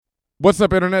What's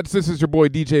up, Internet? This is your boy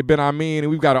DJ Ben Amin,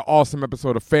 and we've got an awesome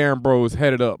episode of Fan Bros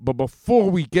headed up. But before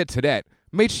we get to that,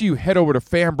 make sure you head over to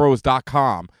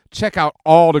fanbros.com. Check out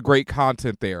all the great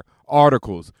content there.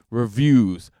 Articles,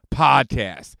 reviews,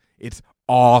 podcasts. It's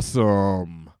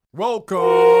awesome. Welcome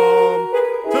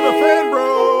to the Fan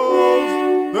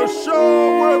Bros, the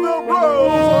show where the bros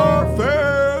are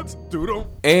fans. Doodle.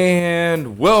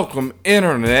 And welcome,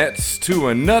 Internets, to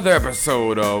another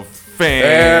episode of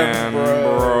Fan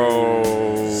Bros.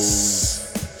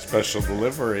 Special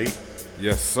delivery.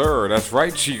 Yes, sir. That's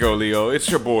right, Chico Leo.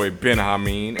 It's your boy, Ben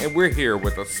Hameen, and we're here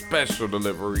with a special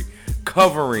delivery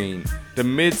covering the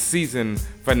mid-season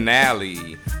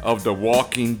finale of The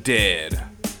Walking Dead.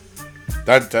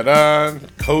 Dun dun dun.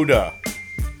 Coda.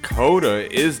 Coda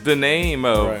is the name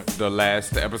of the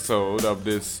last episode of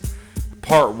this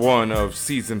part 1 of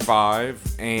season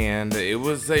 5, and it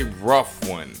was a rough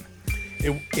one.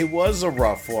 It was a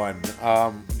rough one.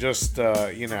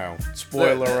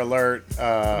 Spoiler alert.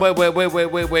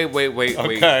 Wait.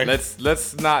 Okay.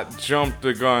 Let's not jump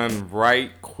the gun right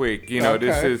quick.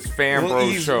 This is Fan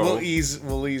Bro Show. We'll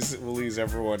ease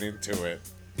everyone into it.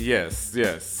 Yes.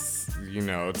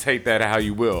 Take that how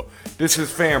you will. This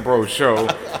is Fan Bro Show,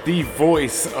 the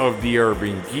voice of the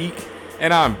urban geek,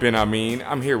 and I'm Ben Amin.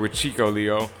 I'm here with Chico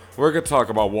Leo. We're gonna talk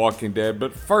about Walking Dead,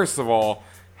 but first of all,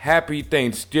 happy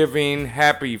Thanksgiving,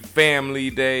 happy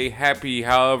Family Day, happy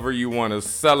however you want to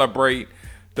celebrate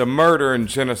the murder and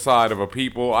genocide of a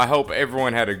people. I hope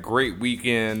everyone had a great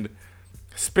weekend,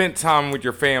 spent time with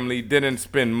your family, didn't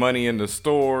spend money in the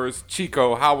stores.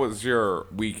 Chico, how was your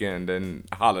weekend and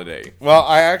holiday? Well,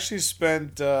 I actually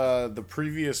spent the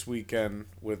previous weekend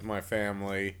with my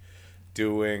family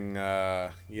doing,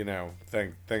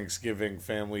 Thanksgiving,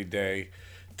 Family Day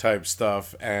type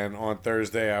stuff, and on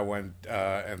Thursday I went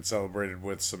and celebrated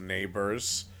with some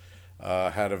neighbors.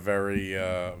 Had a very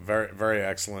very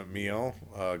excellent meal.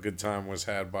 Good time was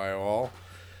had by all.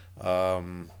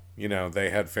 They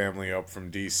had family up from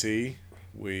DC.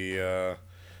 We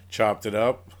chopped it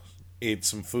up, ate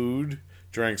some food,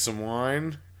 drank some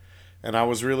wine, and I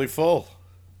was really full.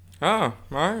 Oh,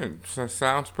 all right. That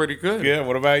sounds pretty good. Yeah,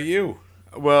 what about you?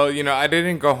 Well, I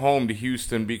didn't go home to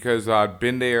Houston because I've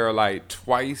been there like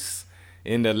twice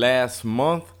in the last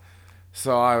month.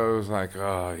 So I was like,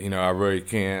 I really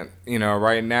can't,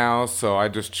 right now. So I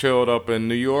just chilled up in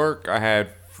New York. I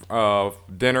had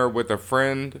dinner with a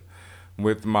friend,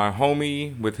 with my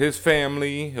homie, with his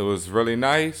family. It was really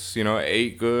nice.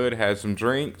 Ate good, had some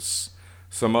drinks,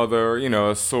 some other,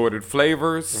 assorted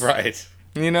flavors. Right.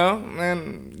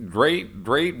 And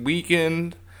great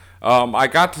weekend. I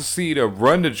got to see the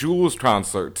Run the Jewels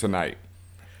concert tonight.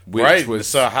 Right.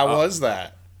 So how was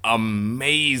that?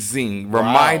 Amazing. Wow.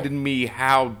 Reminded me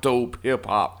how dope hip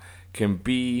hop can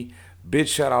be. Big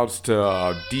shout outs to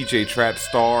DJ Trap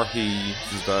Star. He's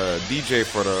the DJ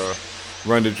for the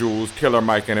Run the Jewels, Killer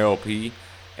Mike and LP.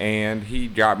 And he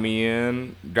got me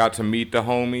in, got to meet the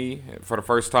homie for the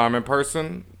first time in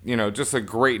person. Just a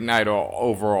great night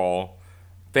overall.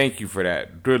 Thank you for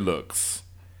that. Good looks.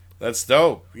 That's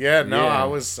dope. Yeah, no, Yeah.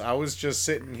 I was just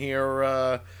sitting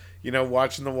here,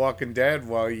 watching The Walking Dead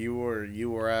while you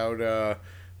were out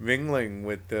mingling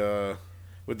with the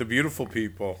beautiful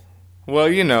people.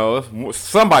 Well,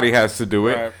 somebody has to do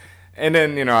it. Right. And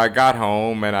then, I got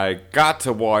home and I got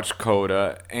to watch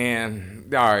Coda.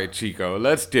 And, all right, Chico,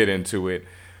 let's get into it.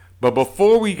 But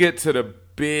before we get to the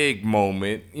big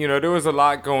moment, there was a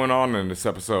lot going on in this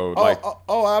episode.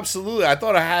 Absolutely. I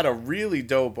thought I had a really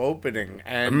dope opening,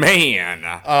 and man,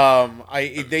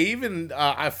 they even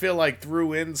I feel like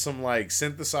threw in some like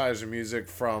synthesizer music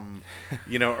from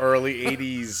early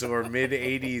 '80s or mid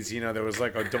 '80s. There was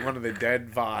like a Dawn of the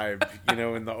Dead vibe,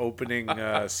 in the opening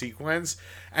sequence,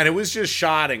 and it was just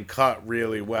shot and cut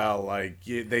really well. Like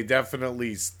they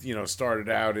definitely started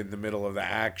out in the middle of the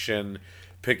action,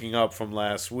 picking up from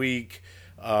last week.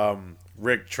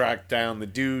 Rick tracked down the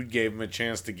dude, gave him a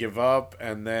chance to give up,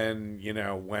 and then,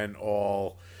 went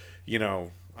all, I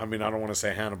don't want to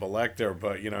say Hannibal Lecter,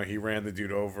 but, he ran the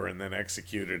dude over and then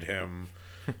executed him.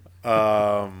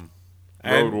 Road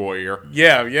Warrior.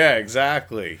 Yeah,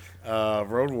 exactly.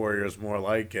 Road Warrior is more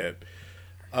like it.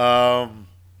 But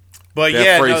Death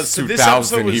yeah, Race so 2000 this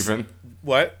episode was... even.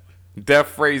 What?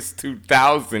 Death Race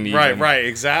 2000 even. Right,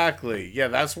 exactly. Yeah,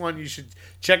 that's one you should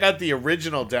check out, the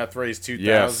original Death Race 2000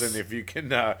 Yes.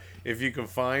 if you can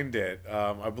find it.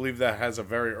 I believe that has a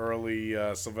very early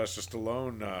Sylvester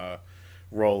Stallone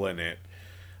role in it.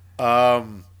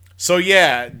 So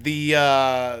yeah, the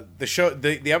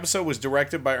episode was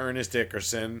directed by Ernest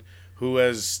Dickerson, who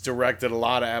has directed a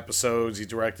lot of episodes. He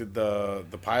directed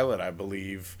the pilot, I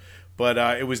believe. But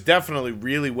it was definitely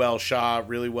really well shot,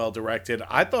 really well directed.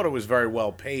 I thought it was very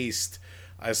well paced.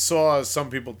 I saw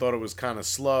some people thought it was kind of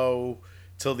slow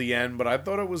till the end, but I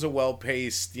thought it was a well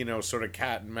paced, sort of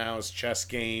cat and mouse chess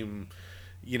game,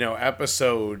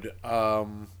 episode.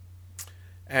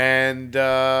 And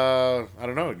I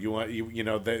don't know.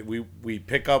 That we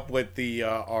pick up with the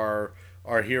our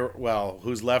hero. Well,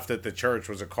 who's left at the church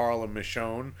was a Carl and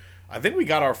Michonne. I think we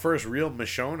got our first real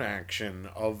Michonne action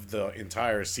of the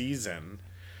entire season.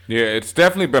 Yeah, it's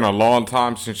definitely been a long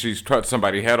time since she's cut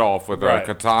somebody's head off with a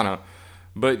katana.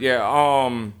 But yeah,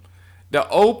 the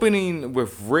opening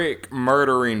with Rick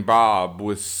murdering Bob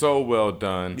was so well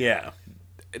done. Yeah.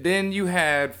 Then you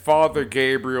had Father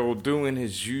Gabriel doing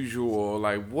his usual,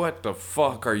 like, what the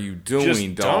fuck are you doing,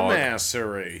 just dog?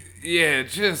 Dumbassery. Yeah,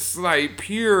 just like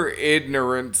pure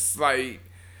ignorance, like,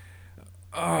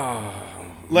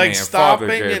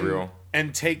 stopping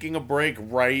and taking a break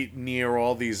right near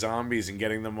all these zombies and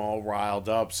getting them all riled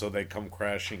up so they come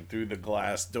crashing through the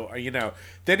glass door.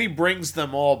 Then he brings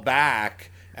them all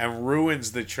back and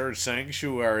ruins the church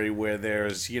sanctuary where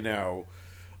there's,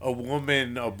 a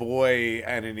woman, a boy,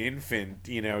 and an infant,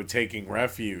 taking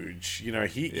refuge.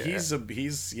 He's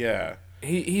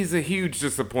a huge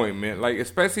disappointment. Like,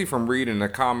 especially from reading the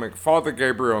comic, Father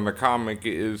Gabriel in the comic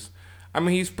is,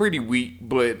 he's pretty weak,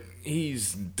 but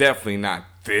he's definitely not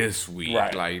this weak.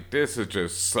 Right. Like, this is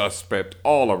just suspect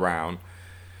all around.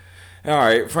 All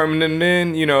right, from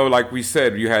then, like we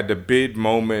said, you had the big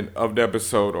moment of the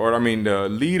episode, the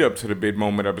lead up to the big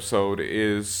moment episode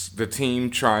is the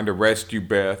team trying to rescue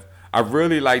Beth. I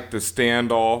really liked the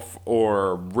standoff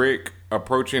or Rick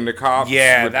approaching the cops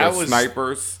with the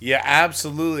snipers. Yeah,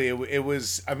 absolutely. It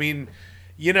was,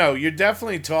 you're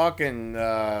definitely talking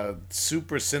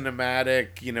super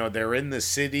cinematic. They're in the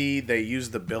city. They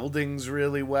use the buildings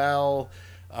really well.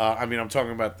 I'm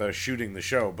talking about the shooting the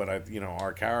show, but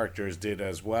our characters did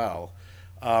as well.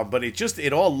 But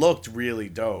it all looked really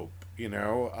dope,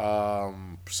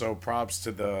 so props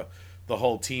to the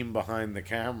whole team behind the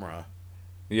camera.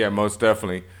 Yeah, most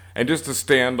definitely. And just the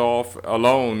standoff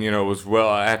alone, was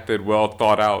well acted, well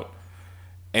thought out.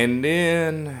 And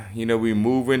then, we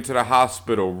move into the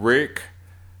hospital. Rick,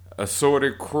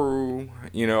 assorted crew,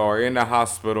 are in the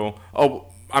hospital. Oh,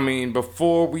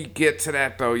 before we get to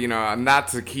that, though, not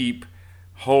to keep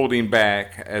holding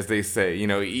back, as they say,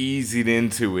 easing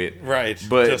into it. Right.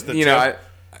 But, just the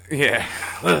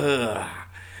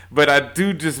But I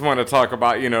do just want to talk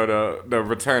about, the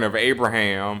return of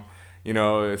Abraham,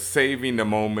 saving the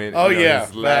moment. Oh,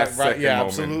 his last second moment.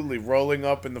 Absolutely. Rolling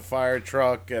up in the fire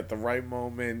truck at the right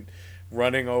moment,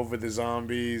 running over the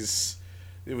zombies.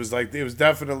 It was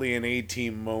definitely an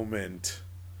A-team moment.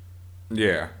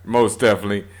 Yeah, most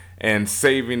definitely. And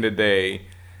saving the day.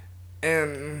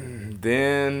 And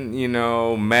then,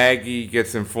 Maggie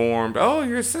gets informed, oh,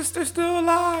 your sister's still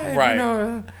alive. Right.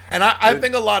 And I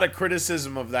think a lot of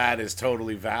criticism of that is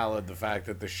totally valid. The fact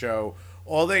that the show,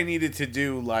 all they needed to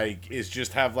do, is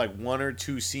just have, one or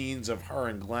two scenes of her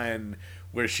and Glenn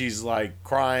where she's,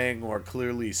 crying or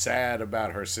clearly sad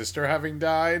about her sister having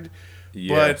died.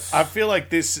 Yes. But I feel like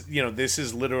this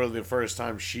is literally the first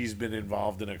time she's been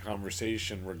involved in a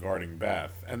conversation regarding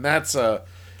Beth, and that's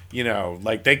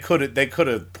they could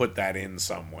have put that in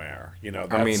somewhere.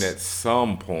 At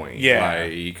some point,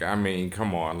 yeah.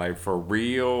 Come on, for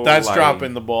real. That's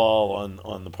dropping the ball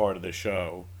on the part of the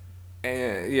show.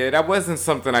 And yeah, that wasn't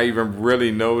something I even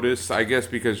really noticed. I guess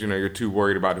because you're too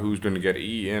worried about who's going to get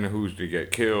eaten, who's to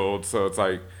get killed. So it's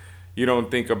you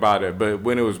don't think about it. But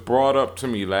when it was brought up to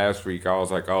me last week, I was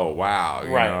like, oh, wow.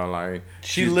 Right.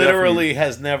 She literally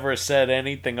has never said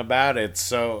anything about it.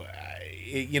 So,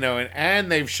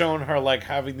 and they've shown her,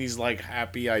 having these,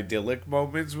 happy, idyllic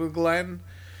moments with Glenn.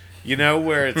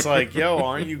 Where it's yo,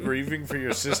 aren't you grieving for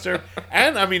your sister?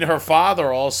 And, her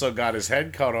father also got his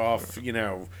head cut off,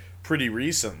 pretty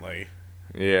recently.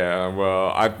 Yeah,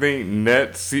 well, I think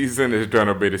next season is going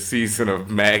to be the season of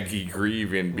Maggie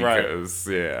grieving because,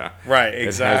 right,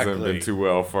 exactly. It hasn't been too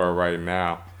well for her right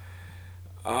now.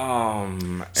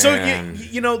 So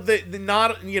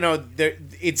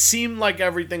it seemed like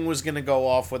everything was going to go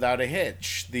off without a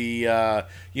hitch. The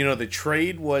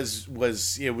trade was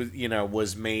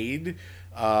made.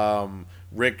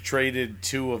 Rick traded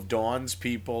 2 of Dawn's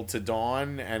people to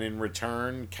Dawn, and in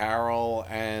return, Carol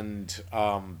and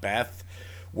Beth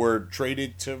were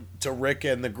traded to Rick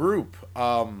and the group.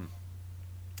 And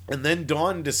then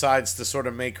Dawn decides to sort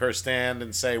of make her stand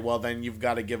and say, well, then you've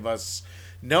got to give us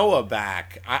Noah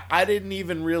back. I didn't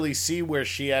even really see where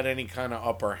she had any kind of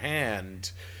upper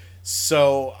hand.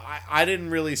 So I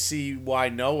didn't really see why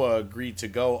Noah agreed to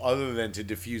go, other than to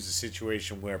defuse a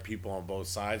situation where people on both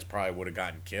sides probably would have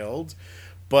gotten killed.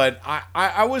 But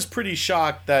I was pretty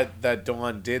shocked that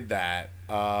Dawn did that.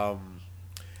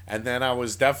 And then I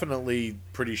was definitely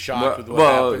pretty shocked with what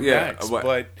happened next.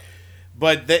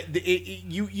 But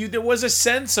there was a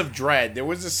sense of dread. There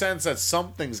was a sense that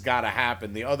something's got to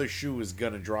happen. The other shoe is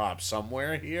going to drop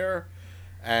somewhere here.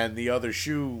 And the other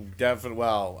shoe definitely,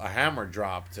 a hammer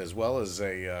dropped as well as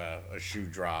a shoe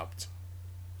dropped.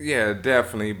 Yeah,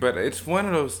 definitely. But it's one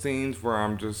of those things where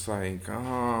I'm just like,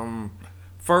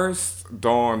 first,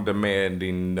 Dawn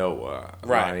demanding Noah.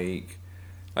 Right.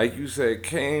 Like you said,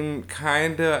 came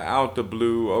kind of out the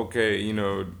blue. Okay,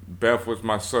 Beth was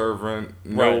my servant,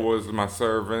 Noah was my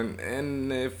servant,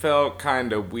 and it felt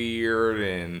kind of weird.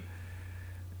 And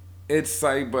it's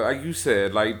like, but like you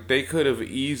said, like they could have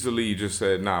easily just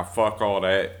said, "Nah, fuck all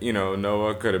that."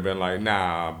 Noah could have been like,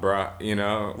 "Nah, bruh,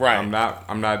 right. I'm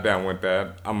not down with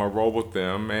that. I'm gonna roll with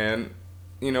them." And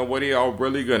what are y'all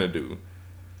really gonna do?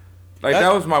 Like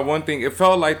that was my one thing. It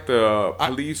felt like the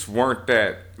police weren't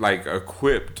that like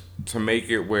equipped to make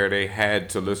it where they had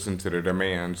to listen to the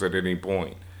demands at any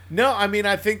point. No, I mean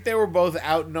I think they were both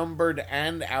outnumbered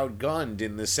and outgunned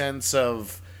in the sense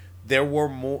of there were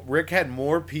more. Rick had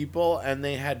more people and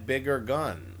they had bigger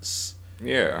guns.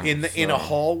 Yeah. In a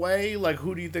hallway, like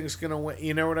who do you think's gonna win?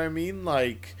 You know what I mean?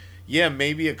 Like, yeah,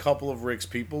 maybe a couple of Rick's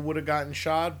people would have gotten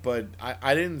shot, but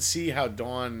I didn't see how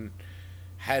Dawn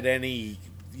had any.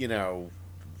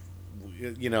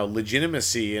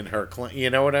 Legitimacy in her claim. You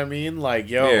know what I mean? Like,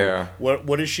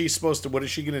 what is she supposed to? What is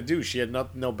she gonna do? She had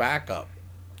no backup.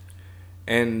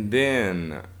 And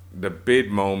then the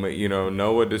big moment,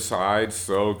 Noah decides,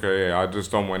 okay, I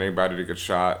just don't want anybody to get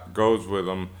shot. Goes with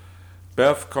him.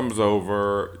 Beth comes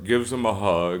over, gives him a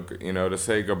hug, to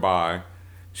say goodbye.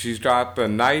 She's got the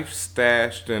knife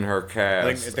stashed in her cast.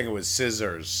 I think it was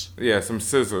scissors. Yeah, some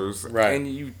scissors. Right. And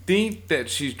you think that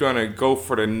she's going to go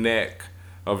for the neck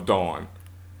of Dawn.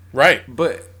 Right.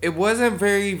 But it wasn't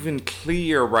very even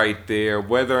clear right there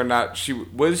whether or not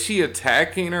was she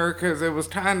attacking her, because it was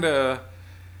kind of...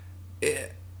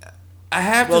 I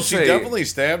have to say... Well, she definitely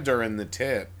stabbed her in the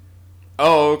tit.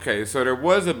 Oh, okay. So there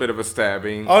was a bit of a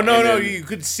stabbing. Oh, no, you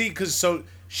could see, because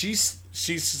she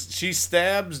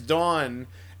stabs Dawn...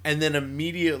 And then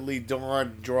immediately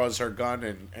Dawn draws her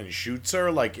gun and shoots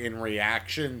her, like in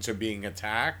reaction to being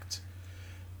attacked.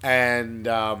 And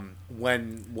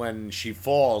when she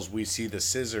falls, we see the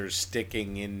scissors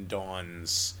sticking in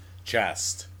Dawn's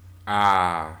chest.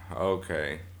 Ah,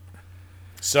 okay.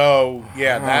 So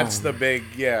that's the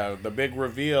big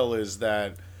reveal is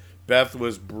that Beth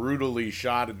was brutally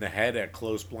shot in the head at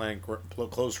point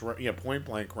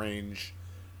blank range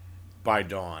by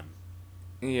Dawn.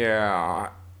 Yeah.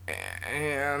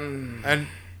 And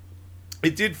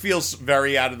it did feel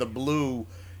very out of the blue,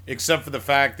 except for the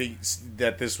fact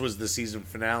that this was the season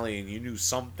finale and you knew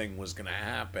something was going to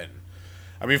happen.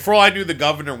 I mean, for all I knew, the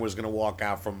governor was going to walk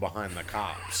out from behind the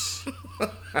cops.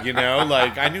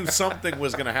 Like I knew something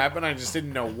was going to happen. I just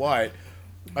didn't know what.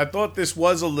 I thought this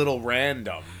was a little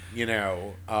random,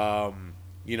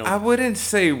 I wouldn't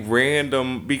say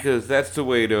random, because that's the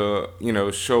way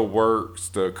the show works,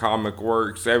 the comic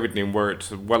works, everything works.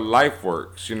 What life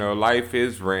works, life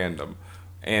is random,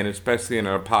 and especially in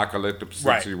an apocalyptic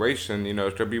situation,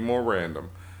 it should be more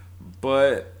random.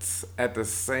 But at the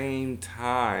same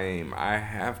time, I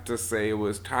have to say it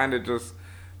was kind of just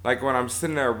like when I'm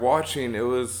sitting there watching, it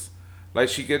was like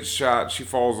she gets shot, she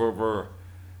falls over,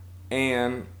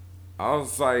 and I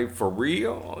was like, for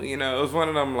real? It was one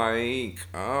of them like,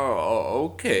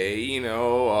 oh, okay,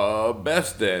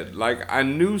 Beth's dead. Like, I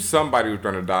knew somebody was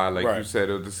going to die, like you said,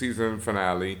 it was the season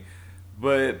finale.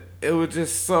 But it was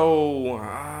just so...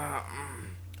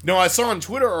 No, I saw on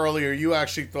Twitter earlier, you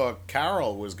actually thought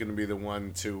Carol was going to be the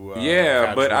one to...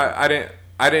 yeah, but I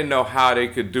didn't know how they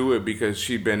could do it because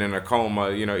she'd been in a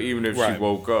coma, even if she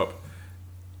woke up.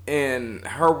 And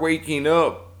her waking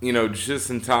up,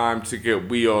 just in time to get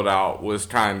wheeled out was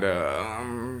kind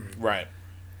of... right.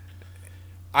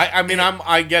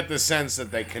 I get the sense that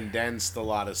they condensed a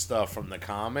lot of stuff from the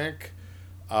comic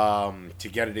to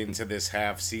get it into this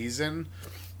half season.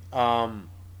 Daryl,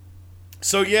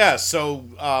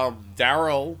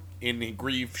 in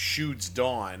grief, shoots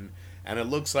Dawn, and it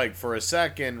looks like for a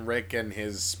second Rick and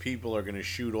his people are going to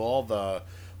shoot all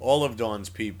of Dawn's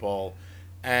people,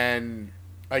 and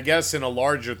I guess in a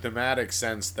larger thematic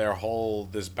sense,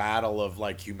 this battle of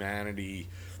like humanity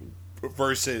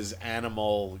versus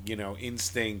animal,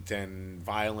 instinct and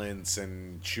violence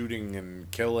and shooting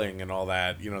and killing and all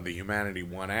that, the humanity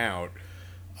won out.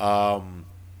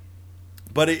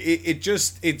 But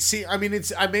I mean,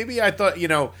 maybe I thought,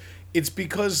 it's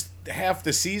because half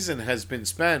the season has been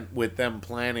spent with them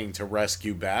planning to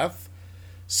rescue Beth.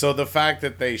 So the fact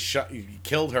that they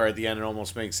killed her at the end, it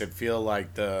almost makes it feel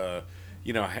like the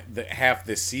half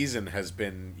this season has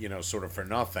been, sort of for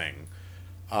nothing.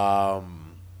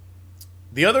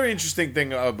 The other interesting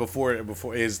thing before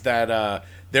is that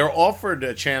they're offered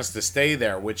a chance to stay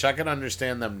there, which I can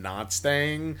understand them not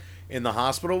staying in the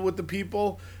hospital with the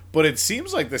people. But it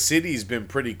seems like the city's been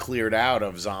pretty cleared out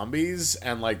of zombies,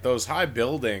 and like those high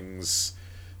buildings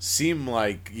seem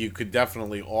like you could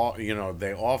definitely,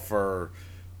 they offer,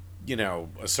 a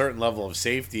certain level of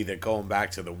safety that going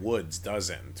back to the woods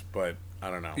doesn't. But I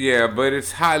don't know. Yeah, but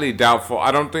it's highly doubtful.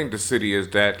 I don't think the city is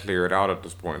that cleared out at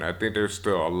this point. I think there's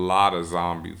still a lot of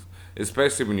zombies,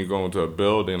 especially when you go into a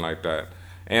building like that.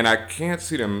 And I can't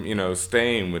see them,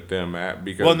 staying with them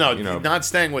because not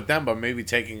staying with them, but maybe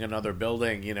taking another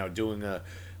building, doing a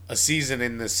season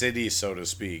in the city, so to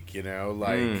speak,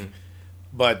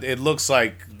 But it looks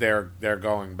like they're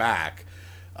going back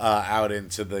out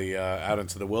into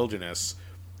the wilderness.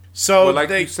 So,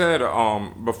 well, you said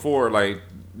before, like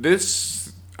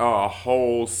this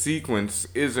whole sequence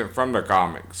isn't from the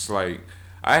comics. Like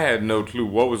I had no clue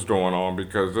what was going on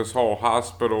because this whole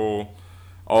hospital.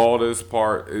 All this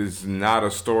part is not a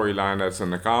storyline that's in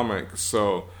the comics.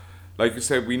 So, like you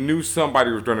said, we knew somebody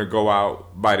was going to go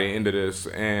out by the end of this.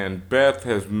 And Beth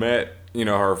has met,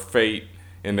 her fate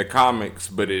in the comics,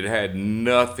 but it had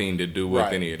nothing to do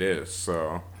with any of this.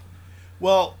 So,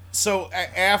 well, so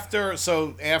after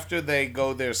they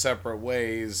go their separate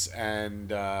ways,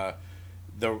 and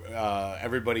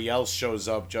everybody else shows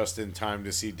up just in time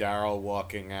to see Daryl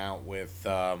walking out with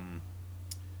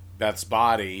Beth's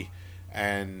body.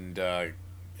 And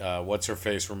what's her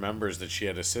face remembers that she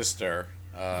had a sister,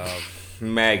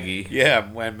 Maggie. Yeah,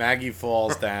 when Maggie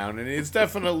falls down, and it's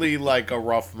definitely like a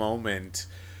rough moment.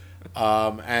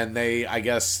 And I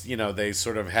guess they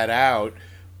sort of head out.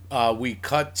 We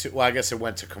cut to, well, I guess it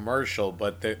went to commercial,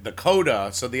 but the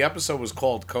coda. So the episode was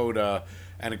called Coda,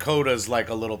 and a coda is like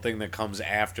a little thing that comes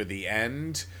after the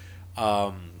end.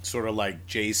 Sort of like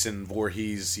Jason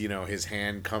Voorhees, his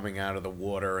hand coming out of the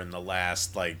water in the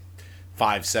last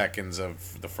 5 seconds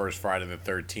of the first Friday the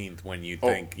 13th when you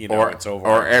think, it's over.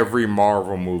 Or every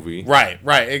Marvel movie. Right,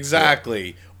 exactly.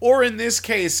 Yeah. Or in this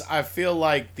case, I feel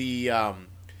like the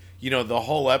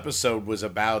whole episode was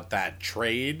about that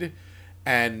trade,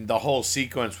 and the whole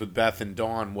sequence with Beth and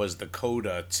Dawn was the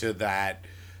coda to that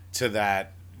to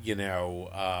that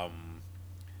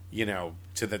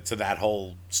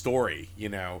whole story,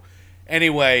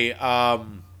 Anyway,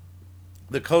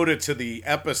 the coda to the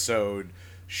episode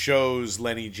shows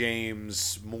Lenny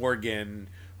James Morgan,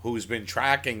 who's been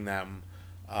tracking them,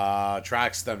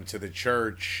 tracks them to the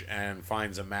church and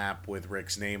finds a map with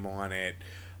Rick's name on it.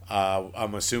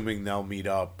 I'm assuming they'll meet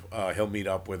up. He'll meet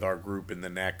up with our group in the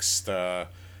next, in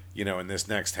this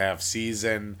next half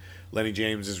season. Lenny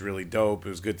James is really dope. It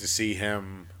was good to see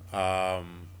him.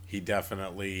 He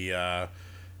definitely,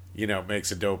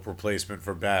 makes a dope replacement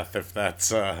for Beth if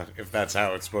that's how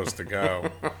it's supposed to go.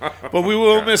 But we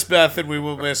will miss Beth, and we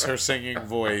will miss her singing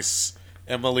voice.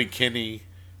 Emily Kinney,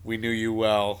 we knew you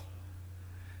well.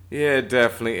 Yeah,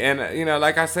 definitely. And,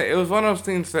 like I said, it was one of those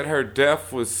things that her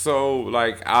death was so,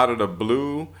 out of the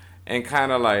blue and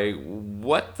kind of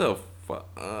what the fuck?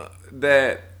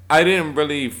 That I didn't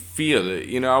really feel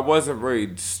it. I wasn't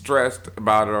really stressed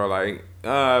about it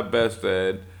or Beth's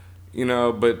dead.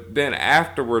 But then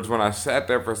afterwards, when I sat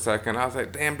there for a second, I was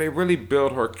like, damn, they really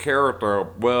built her character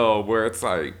well, where it's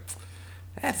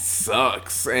that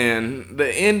sucks. And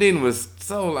the ending was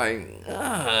so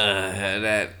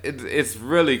that it's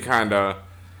really kind of,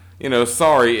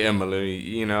 sorry,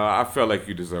 Emily. I feel like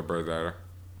you deserve better.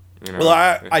 Well,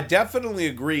 I definitely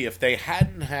agree. If they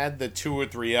hadn't had the 2 or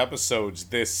 3 episodes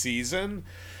this season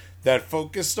that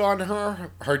focused on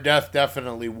her death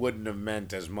definitely wouldn't have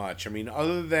meant as much. I mean,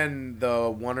 other than the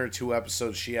 1 or 2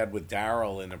 episodes she had with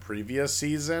Daryl in a previous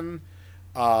season,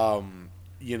 but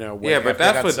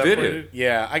that's what did it.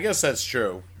 Yeah, I guess that's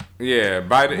true. Yeah,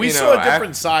 we saw a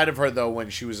different side of her though when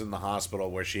she was in the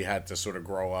hospital, where she had to sort of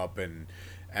grow up and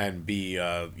be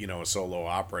a solo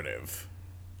operative.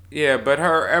 Yeah, but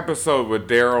her episode with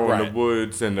Daryl in the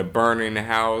woods and the burning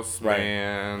house,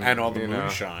 man, and all the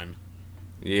moonshine.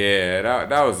 Yeah,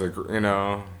 that was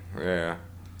yeah.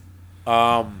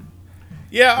 All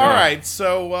right.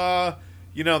 So,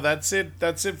 that's it.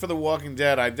 That's it for The Walking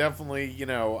Dead. I definitely,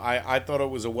 I thought it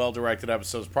was a well-directed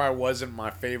episode. It probably wasn't my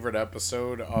favorite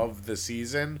episode of the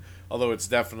season, although it's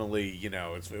definitely,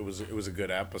 it was a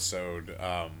good episode,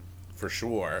 for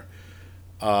sure.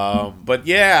 But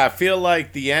yeah, I feel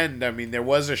like the end. I mean, there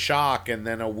was a shock and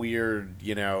then a weird,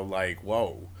 like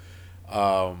whoa.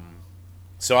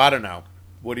 So I don't know.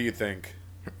 What do you think?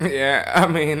 Yeah, I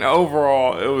mean,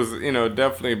 overall, it was,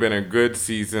 definitely been a good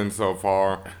season so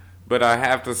far. But I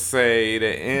have to say, the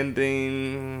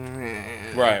ending.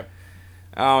 Right.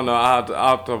 I don't know. I'll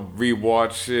have to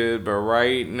rewatch it, but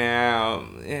right now,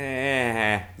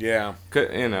 Yeah.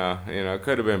 could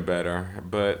have been better.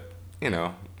 But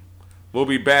we'll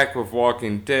be back with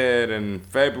Walking Dead in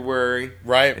February.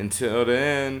 Right. Until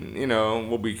then,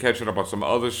 we'll be catching up on some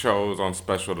other shows on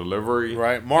special delivery.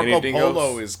 Right. Marco Anything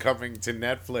Polo else? is coming to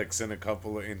Netflix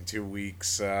in 2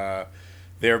 weeks.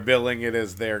 They're billing it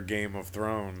as their Game of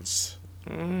Thrones.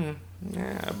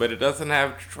 Yeah, but it doesn't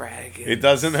have dragons. It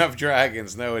doesn't have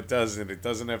dragons. No, it doesn't. It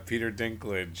doesn't have Peter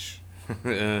Dinklage.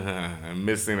 I'm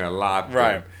missing a lot.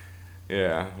 Right.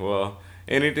 Yeah. Well,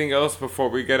 anything else before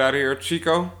we get out of here,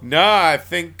 Chico? No, I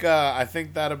think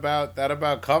that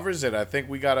about covers it. I think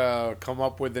we gotta come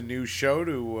up with a new show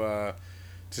to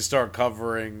start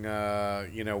covering.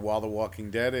 While The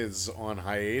Walking Dead is on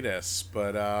hiatus.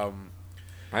 But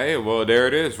Hey, well, there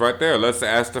it is, right there. Let's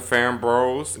ask the fan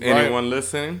bros, anyone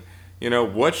listening,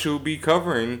 what you'll be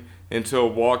covering until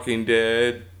Walking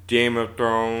Dead, Game of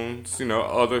Thrones,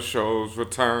 other shows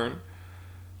return.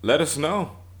 Let us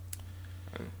know.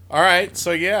 all right,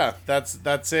 so yeah, that's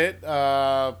it.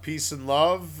 Peace and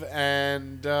love,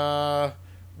 and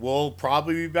we'll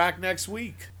probably be back next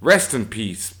week. Rest in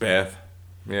peace, Beth.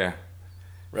 Yeah.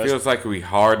 Feels like we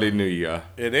hardly knew ya.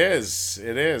 It is.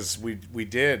 We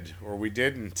did or we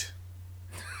didn't.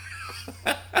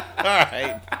 All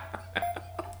right.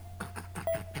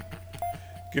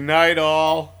 Good night,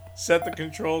 all. Set the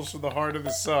controls for the heart of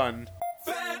the sun.